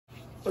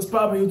What's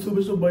poppin', YouTube?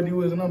 It's your buddy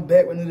Wiz, and I'm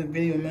back with another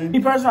video, man. Me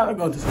personally, I'm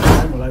going to some,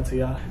 I ain't gonna lie to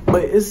y'all,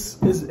 but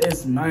it's minor.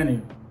 It's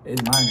minor,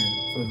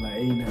 so it's like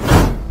ain't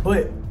nothing.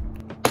 But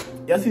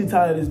y'all see the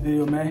title of this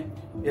video, man.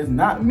 It's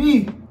not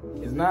me.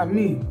 It's not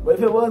me. But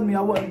if it was me,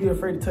 I wouldn't be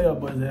afraid to tell y'all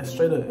boys that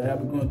straight up. I've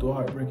been going through a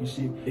heartbreaking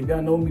shit. If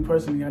y'all know me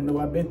personally, y'all know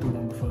I've been through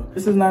one before.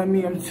 This is not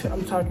me.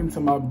 I'm talking to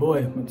my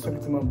boy. I'm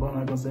talking to my boy. I'm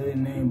not gonna say his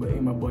name, but hey,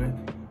 my boy,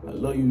 I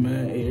love you,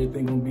 man. Hey,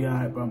 everything gonna be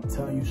alright, but I'm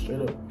telling you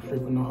straight up,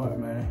 straight from the heart,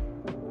 man.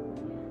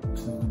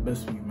 This is the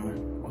best for you,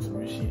 man. On some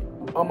real shit.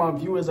 All my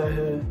viewers out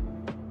here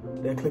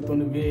that clicked on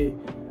the vid,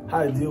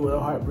 how to deal with a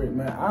heartbreak,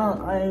 man.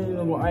 I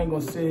ain't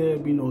gonna sit here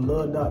and be no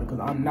love doctor, because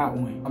I'm not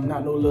one. I'm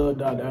not no love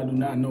doctor. I do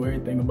not know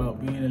everything about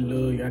being in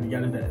love, yada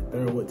yada, that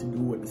third, what to do,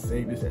 what to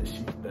say, this, that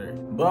shit,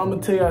 third. But I'm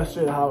gonna tell y'all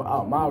straight how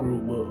out my rule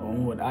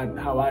book on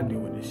how I deal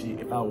with this shit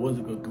if I was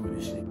to go through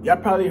this shit. Y'all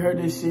probably heard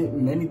this shit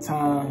many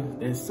times,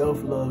 that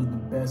self-love is the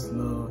best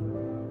love.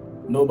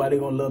 Nobody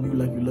gonna love you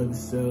like you love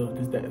yourself,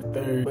 this, that, the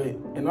third. But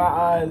in my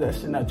eyes, that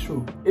shit not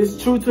true.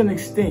 It's true to an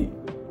extent,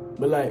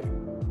 but like,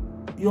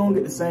 you don't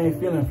get the same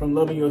feeling from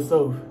loving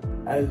yourself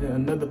as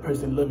another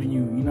person loving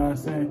you, you know what I'm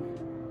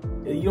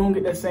saying? You don't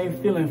get that same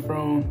feeling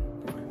from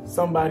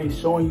somebody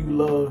showing you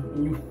love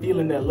and you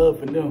feeling that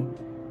love for them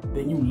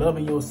than you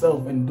loving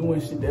yourself and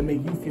doing shit that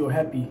make you feel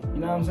happy, you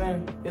know what I'm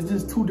saying? It's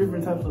just two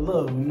different types of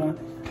love, you know?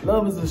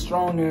 Love is a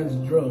strong ass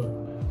drug.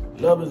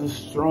 Love is a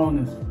strong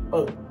as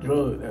fuck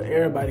drug that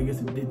everybody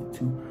gets addicted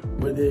to,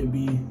 whether it be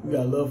you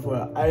got love for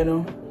an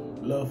item,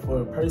 love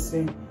for a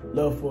person,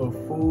 love for a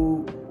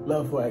food,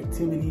 love for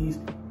activities.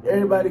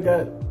 Everybody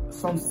got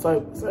some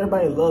type, so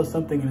everybody loves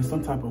something in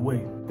some type of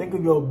way. Think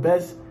of your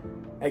best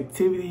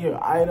activity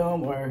or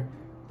item or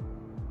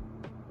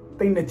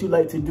thing that you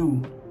like to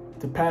do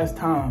to pass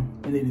time,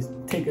 and they just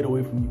take it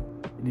away from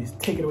you. They just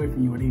take it away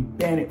from you, or they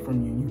ban it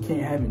from you. You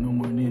can't have it no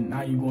more, and then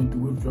now you're going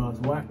through withdrawals.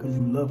 Why? Because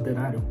you love that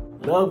item.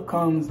 Love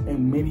comes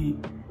in many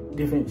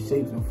different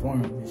shapes and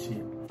forms and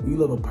shit. You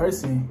love a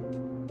person,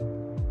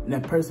 and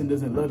that person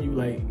doesn't love you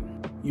like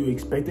you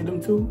expected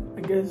them to,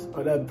 I guess,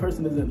 or that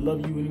person doesn't love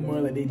you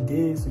anymore like they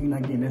did, so you're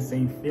not getting that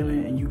same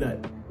feeling, and you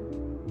got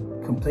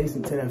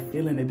complacent to that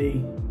feeling that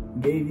they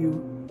gave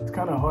you. It's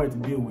kind of hard to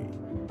deal with.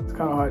 It's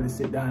kind of hard to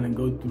sit down and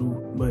go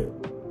through,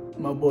 but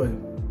my boy,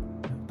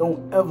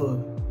 don't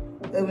ever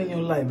in your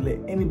life let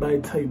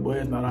anybody tell you, boy,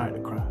 it's not alright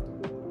to cry.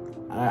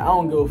 I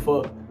don't give a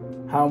fuck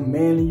how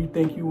manly you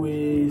think you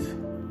is,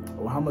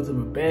 or how much of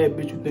a bad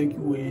bitch you think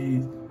you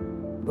is.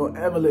 Don't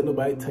ever let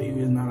nobody tell you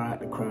it's not alright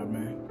to cry,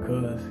 man,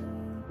 because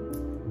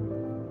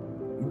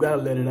you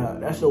gotta let it out.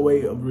 That's your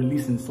way of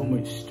releasing so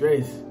much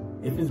stress.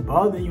 If it's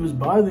bothering you, it's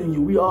bothering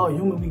you. We all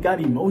human, we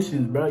got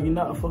emotions, bro. You're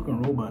not a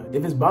fucking robot.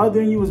 If it's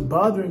bothering you, it's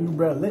bothering you,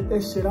 bro. Let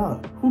that shit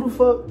out. Who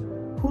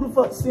the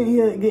fuck sitting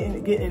here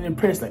getting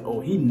impressed like,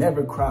 oh, he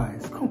never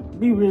cries? Come on,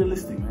 be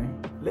realistic, man.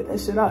 Let that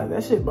shit out.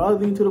 That shit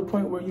bothers you to the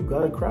point where you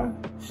gotta cry.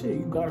 Shit,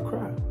 you gotta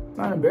cry. It's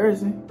not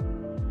embarrassing.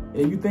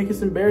 If you think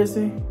it's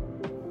embarrassing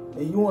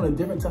and you want a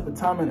different type of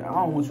time, and I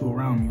don't want you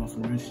around me on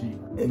some real shit.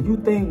 If you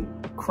think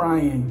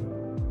crying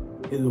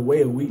is a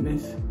way of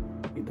weakness,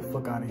 get the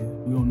fuck out of here.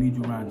 We don't need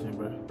you around here,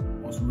 bro.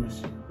 On some real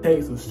shit. It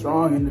takes a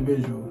strong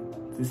individual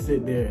to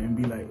sit there and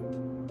be like,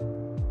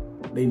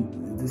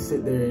 to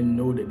sit there and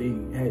know that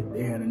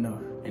they had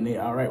enough, and they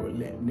all right with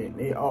that.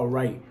 They all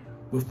right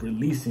with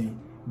releasing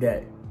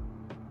that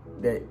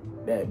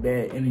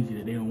bad energy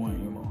that they don't want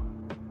anymore.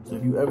 So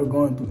if you ever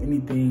going through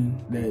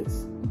anything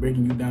that's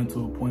breaking you down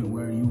to a point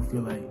where you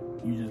feel like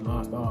you just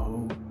lost all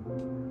hope,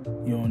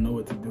 you don't know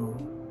what to do,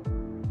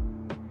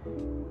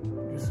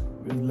 just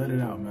let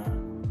it out,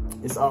 man.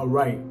 It's all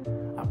right.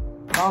 I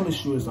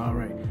promise you it's all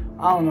right.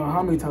 I don't know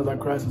how many times I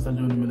cried since I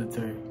joined the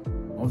military.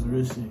 On some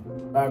real shit.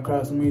 I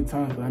cried so many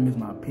times because I miss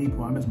my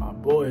people, I miss my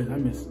boys, I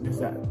miss this,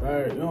 that,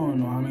 third. You don't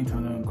know how many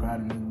times I done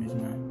cried in this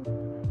bitch, man.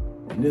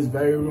 In this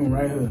very room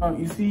right here.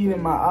 You see it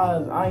in my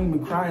eyes, I ain't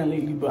been crying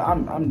lately, but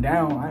I'm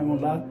down, I ain't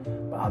gonna lie.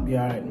 But I'll be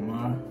alright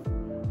tomorrow.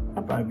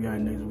 I'll probably be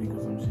alright next week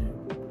or some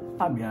shit.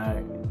 I'll be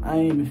alright. I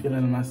ain't been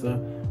feeling it myself.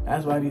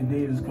 That's why these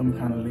days is coming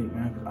kind of late,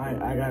 man. Cause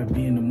I gotta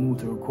be in the mood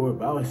to record.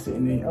 But I was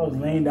sitting there, I was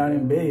laying down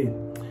in bed.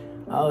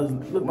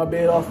 Look, my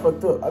bed all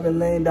fucked up. I've been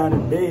laying down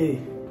in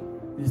bed,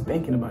 just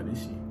thinking about this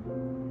shit.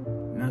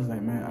 And I was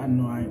like, man, I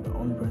know I ain't the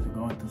only person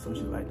going through some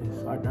shit like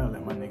this. So I gotta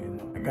let my niggas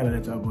know. I gotta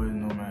let y'all boys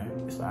know, man,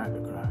 it's alright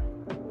to cry.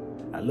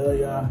 I love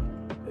y'all.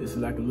 This is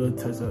like a little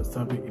touch-up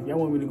topic. If y'all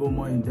want me to go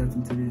more in depth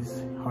into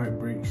this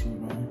heartbreak shit,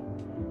 man,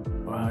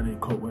 or how they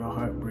cope with a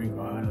heartbreak,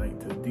 or how they like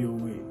to deal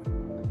with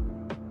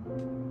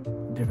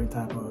different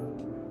type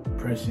of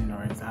depression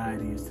or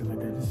anxiety and stuff like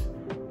that, just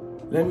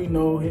let me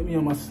know. Hit me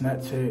on my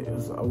Snapchat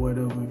or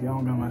whatever. If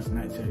y'all don't got my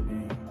Snapchat,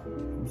 then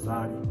I'm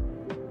sorry.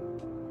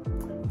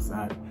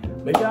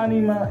 But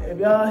if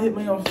y'all hit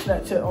me on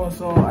Snapchat on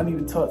some, I need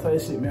to talk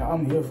that shit, man.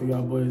 I'm here for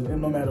y'all boys. And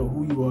no matter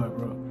who you are,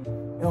 bro.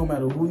 It don't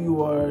matter who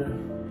you are,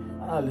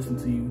 I'll listen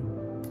to you.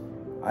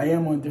 I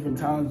am on different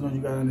time zones,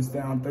 you gotta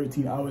understand. I'm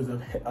 13 hours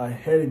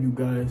ahead of you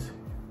guys.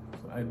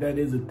 So that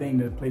is a thing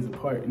that plays a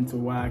part into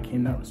why I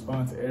cannot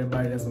respond to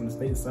everybody that's on the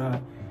state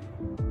side.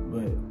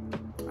 But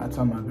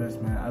try my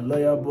best, man. I love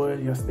y'all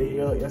boys. Y'all stay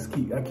up.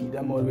 I keep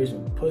that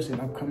motivation pushing.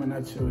 I'm coming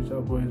at you with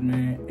y'all boys,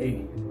 man.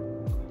 Hey,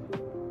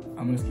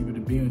 I'm gonna just keep it a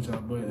beam with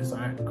y'all boys. It's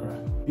alright to cry.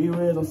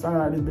 Anyways, I'm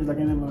sorry out this bitch like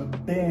I never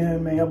been here,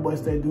 man. Y'all boys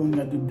stay doing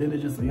that due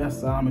diligence. So y'all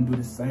saw I'm gonna do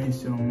the same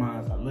shit on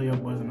mine. So I love y'all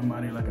boys and I'm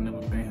out here like I never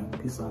been here.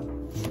 Peace out.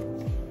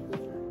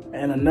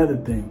 And another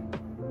thing.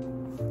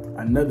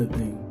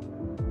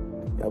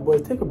 Y'all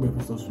boys, take a break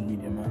from social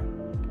media, man.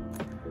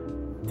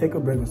 Take a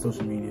break from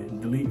social media.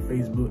 Delete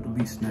Facebook,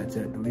 delete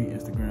Snapchat, delete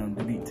Instagram,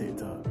 delete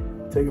TikTok.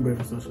 Take a break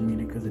from social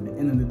media because at the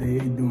end of the day,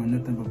 it's doing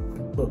nothing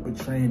but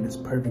portraying this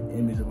perfect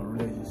image of a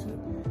relationship.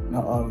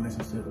 Not all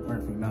relationships are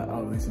perfect. Not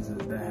all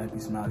relationships is that happy,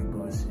 smiley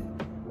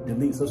bullshit.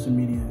 Delete social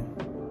media.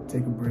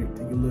 Take a break.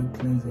 Take a little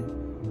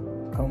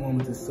cleansing. Come on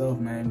with yourself,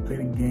 man. Play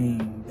the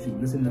game. Shoot,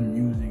 listen to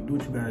music. Do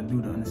what you gotta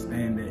do to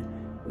understand that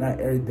not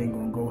everything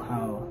gonna go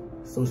how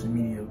social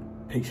media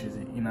pictures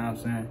it. You know what I'm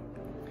saying?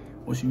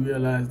 Once you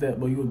realize that,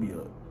 boy, you'll be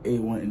a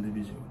A1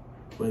 individual.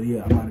 But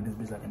yeah, I'm out of this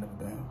bitch like I never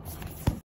been.